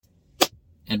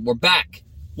And we're back.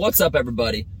 What's up,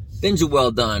 everybody? Benja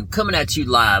Well Done, coming at you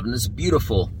live on this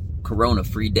beautiful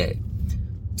Corona-free day.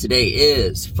 Today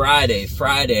is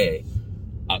Friday,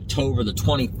 October the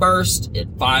 21st at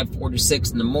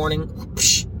 5:46 in the morning.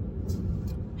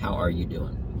 How are you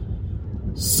doing?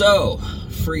 So,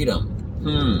 freedom.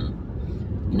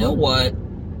 You know what?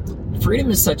 Freedom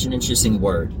is such an interesting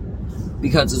word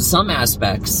because in some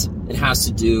aspects, it has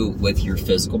to do with your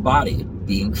physical body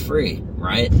being free,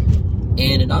 right?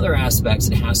 And in other aspects,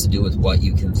 it has to do with what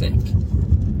you can think.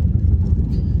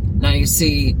 Now, you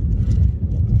see,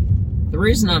 the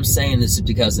reason I'm saying this is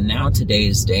because in now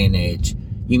today's day and age,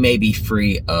 you may be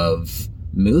free of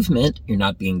movement. You're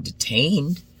not being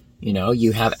detained. You know,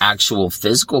 you have actual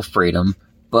physical freedom.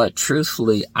 But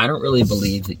truthfully, I don't really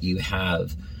believe that you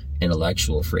have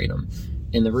intellectual freedom.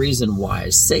 And the reason why I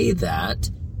say that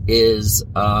is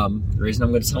the reason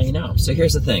I'm going to tell you now. So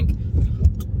here's the thing.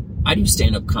 I do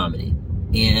stand-up comedy.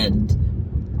 And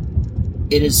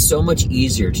it is so much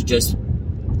easier to just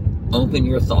open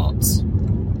your thoughts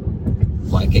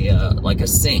like a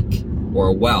sink or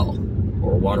a well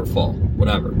or a waterfall,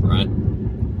 whatever, right?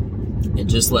 And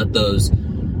just let those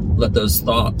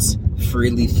thoughts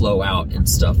freely flow out and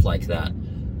stuff like that.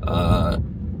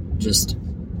 Just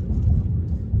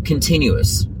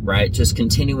continuous, right? Just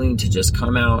continuing to just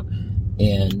come out,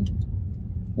 and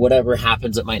whatever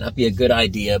happens, it might not be a good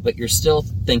idea, but you're still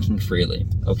thinking freely,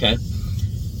 okay?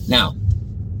 Now,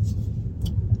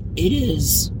 it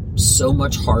is so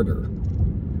much harder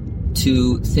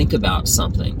to think about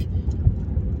something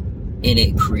in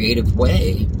a creative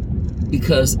way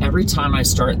because every time I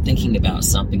start thinking about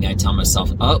something, I tell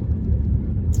myself, oh,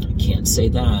 I can't say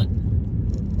that.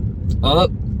 Oh,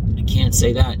 I can't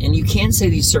say that. And you can say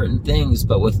these certain things,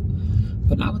 but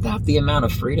not without the amount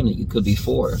of freedom that you could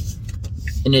before.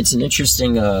 And it's an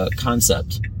interesting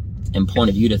concept and point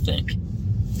of view to think.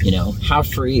 You know, how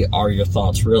free are your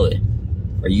thoughts really?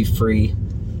 Are you free?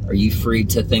 Are you free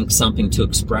to think something, to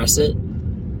express it?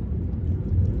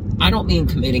 I don't mean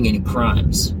committing any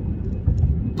crimes,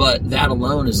 but that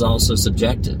alone is also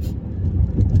subjective.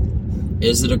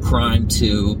 Is it a crime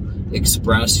to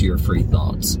express your free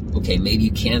thoughts? Okay, maybe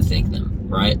you can think them,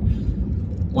 right?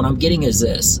 What I'm getting is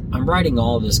this. I'm writing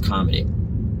all of this comedy,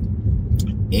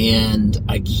 and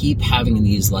I keep having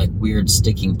these like weird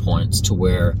sticking points to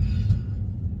where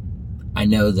I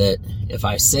know that if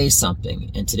I say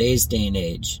something in today's day and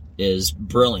age is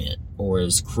brilliant or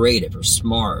is creative or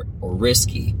smart or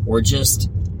risky or just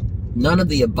none of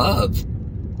the above,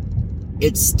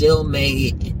 it still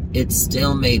may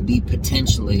be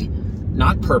potentially,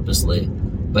 not purposely,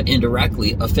 but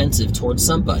indirectly offensive towards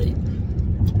somebody.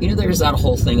 You know, there's that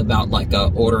whole thing about like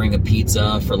ordering a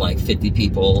pizza for like 50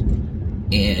 people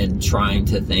and trying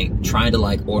to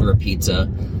like order a pizza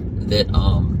that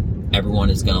everyone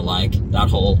is gonna like. That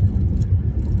whole,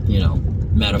 you know,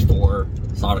 metaphor,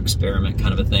 thought experiment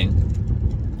kind of a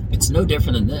thing. It's no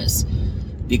different than this.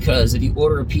 Because if you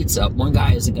order a pizza, one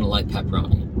guy isn't going to like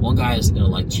pepperoni. One guy isn't going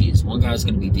to like cheese. One guy's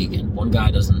going to be vegan. One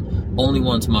guy only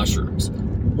wants mushrooms.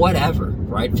 Whatever,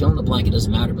 right? Fill in the blank, it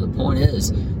doesn't matter. But the point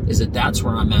is that that's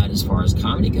where I'm at as far as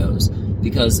comedy goes.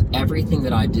 Because everything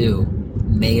that I do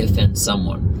may offend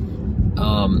someone.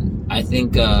 I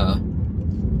think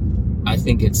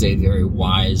it's a very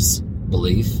wise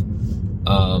belief.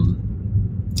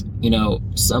 You know,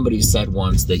 somebody said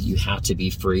once that you have to be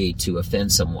free to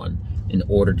offend someone in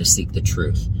order to seek the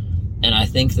truth. And I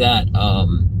think that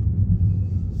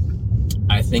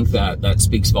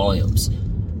speaks volumes,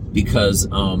 because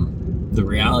the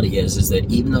reality is that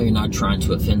even though you're not trying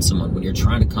to offend someone, when you're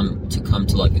trying to come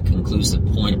to like a conclusive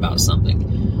point about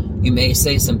something, you may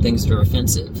say some things that are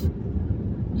offensive.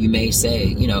 You may say,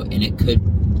 you know, and it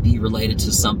could be related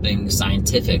to something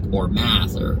scientific or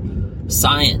math or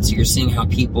science. You're seeing how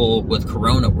people with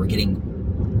Corona were getting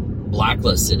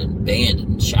blacklisted and banned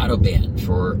and shadow banned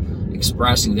for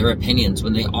expressing their opinions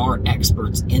when they are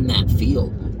experts in that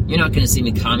field. You're not going to see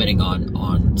me commenting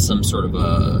on some sort of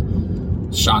a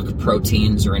shock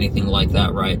proteins or anything like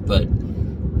that, right? But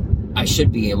I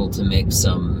should be able to make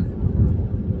some,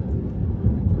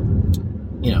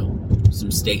 you know,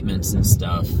 some statements and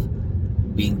stuff,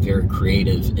 being very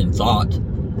creative in thought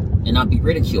and not be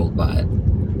ridiculed by it.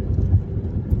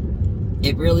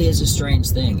 It really is a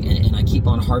strange thing, and I keep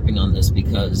on harping on this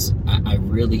because I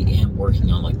really am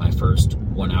working on like my first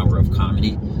 1 hour of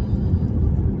comedy,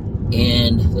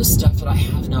 and the stuff that I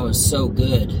have now is so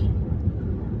good,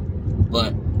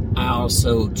 but I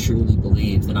also truly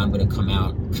believe that I'm going to come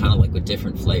out kind of like with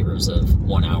different flavors of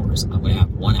 1 hours. I'm going to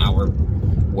have 1 hour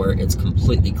where it's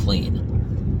completely clean.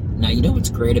 Now, you know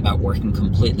what's great about working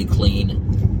completely clean?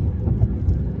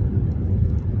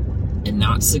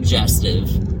 not suggestive.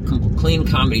 Clean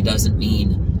comedy doesn't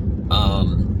mean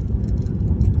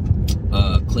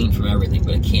clean from everything,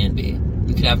 but it can be.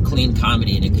 You could have clean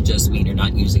comedy and it could just mean you're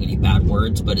not using any bad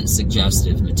words, but it's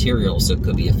suggestive material, so it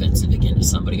could be offensive again to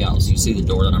somebody else. You see the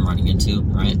door that I'm running into,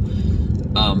 right?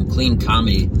 Clean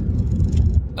comedy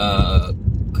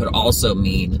could also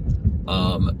mean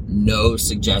no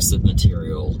suggestive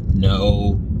material,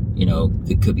 no,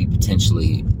 it could be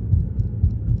potentially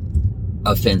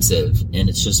offensive, and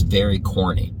it's just very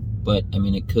corny. But I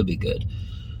mean, it could be good,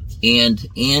 and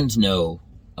no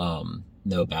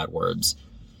bad words,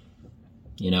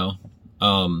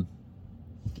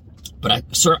 But I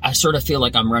sort of feel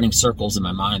like I'm running circles in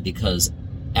my mind, because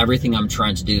everything I'm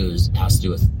trying to do has to do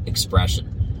with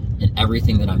expression, and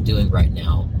everything that I'm doing right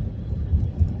now,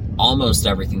 almost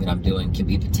everything that I'm doing, can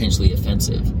be potentially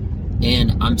offensive,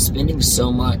 and I'm spending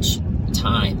so much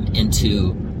time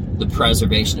into the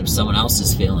preservation of someone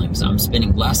else's feelings. I'm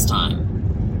spending less time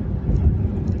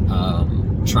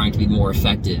trying to be more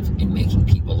effective in making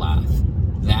people laugh.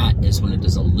 That is when it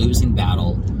is a losing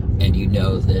battle, and you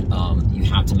know that you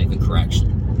have to make a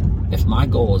correction. If my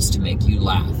goal is to make you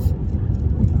laugh,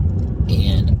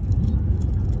 and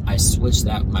I switch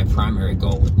my primary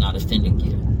goal with not offending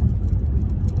you,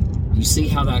 you see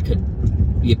how that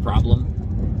could be a problem?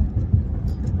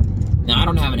 Now, I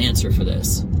don't have an answer for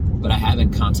this, but I have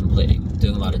been contemplating,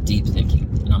 doing a lot of deep thinking,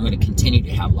 and I'm going to continue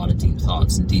to have a lot of deep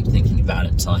thoughts and deep thinking about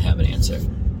it until I have an answer.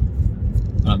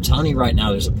 But I'm telling you right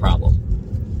now, there's a problem,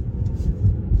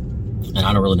 and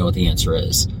I don't really know what the answer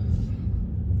is.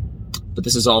 But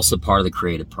this is also part of the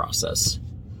creative process.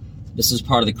 This is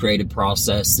part of the creative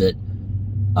process that,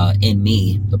 in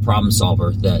me, the problem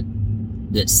solver, that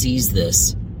sees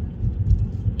this,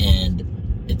 and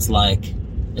it's like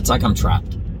I'm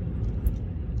trapped.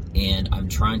 And I'm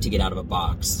trying to get out of a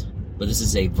box, but this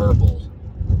is a verbal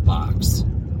box.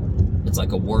 It's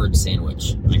like a word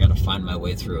sandwich. I gotta find my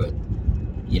way through it.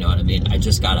 You know what I mean? I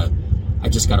just gotta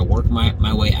work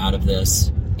my way out of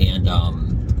this and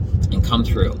come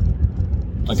through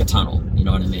like a tunnel. You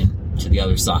know what I mean? To the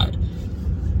other side.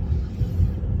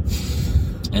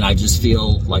 And I just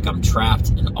feel like I'm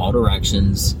trapped in all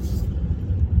directions,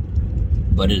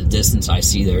 but at a distance I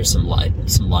see there's some light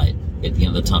at the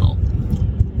end of the tunnel.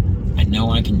 I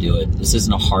know I can do it. This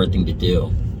isn't a hard thing to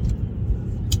do.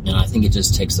 And I think it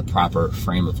just takes the proper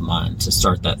frame of mind to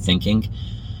start that thinking.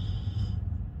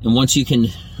 And once you can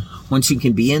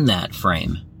be in that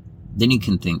frame, then you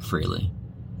can think freely.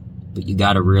 But you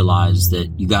got to realize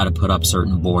that you got to put up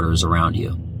certain borders around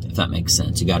you, if that makes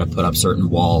sense. You got to put up certain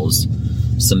walls,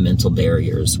 some mental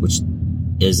barriers, which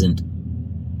isn't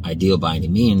ideal by any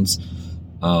means.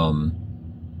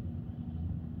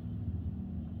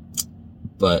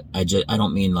 But I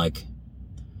don't mean like,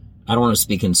 I don't want to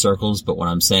speak in circles, but what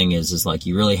I'm saying is like,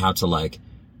 you really have to like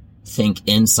think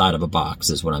inside of a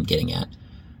box is what I'm getting at.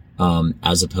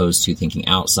 As opposed to thinking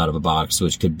outside of a box,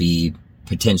 which could be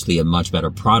potentially a much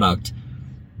better product,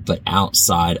 but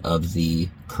outside of the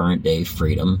current day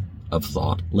freedom of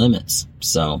thought limits.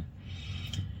 So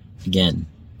again,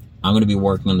 I'm going to be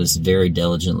working on this very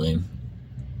diligently.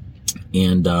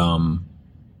 And,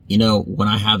 when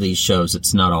I have these shows,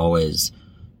 it's not always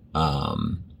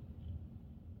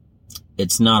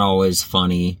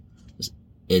funny.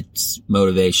 It's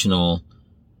motivational,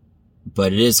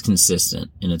 but it is consistent,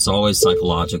 and it's always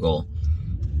psychological.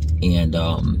 And,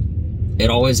 it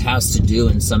always has to do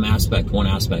in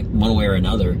one way or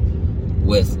another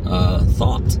with,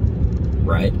 thought,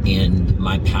 right? And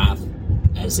my path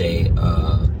as a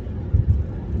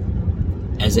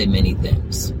many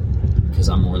things, because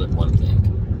I'm more than one thing.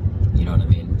 You know what I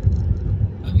mean?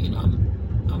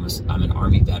 I'm an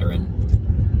Army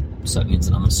veteran, so that means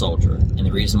that I'm a soldier. And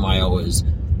the reason why I always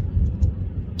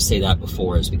say that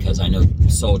before is because I know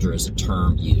soldier is a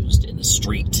term used in the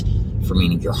street for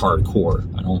meaning you're hardcore.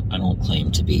 I don't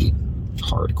claim to be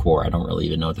hardcore. I don't really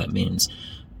even know what that means.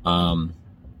 But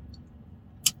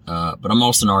I'm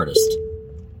also an artist,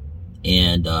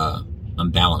 and I'm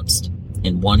balanced,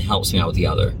 and one helps me out with the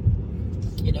other.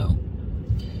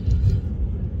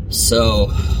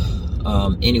 So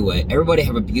anyway, everybody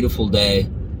have a beautiful day.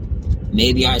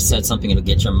 Maybe I said something that'll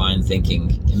get your mind thinking,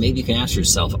 and maybe you can ask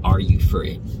yourself, are you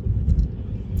free?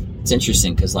 It's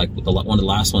interesting, because like one of the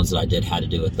last ones that I did had to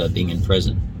do with being in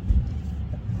prison.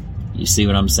 You see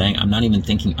what I'm saying? I'm not even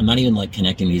like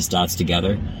connecting these dots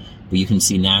together, but you can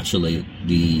see naturally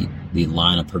the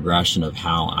line of progression of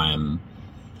how I'm,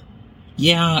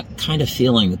 kind of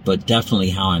feeling, but definitely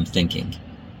how I'm thinking.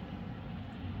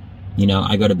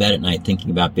 I go to bed at night thinking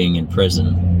about being in prison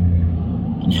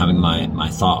and having my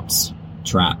thoughts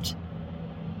trapped.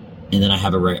 And then I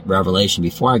have a revelation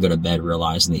before I go to bed,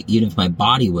 realizing that even if my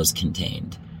body was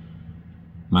contained,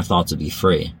 my thoughts would be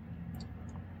free.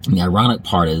 And the ironic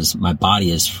part is my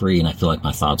body is free and I feel like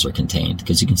my thoughts are contained,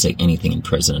 because you can say anything in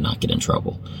prison and not get in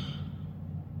trouble.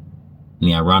 And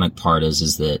the ironic part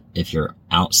is that if you're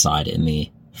outside in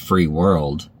the free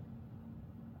world,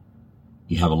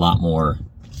 you have a lot more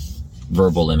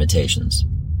verbal limitations.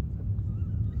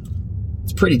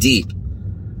 It's pretty deep.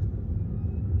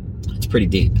 It's pretty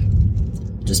deep.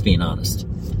 Just being honest.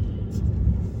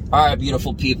 All right,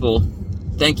 beautiful people.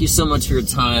 Thank you so much for your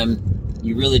time.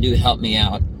 You really do help me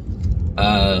out.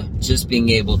 Just being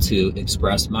able to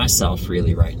express myself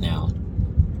freely right now,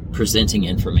 presenting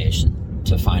information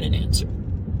to find an answer.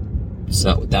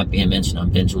 So with that being mentioned,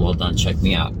 I'm Benja Welldone. Check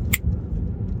me out.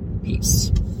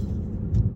 Peace.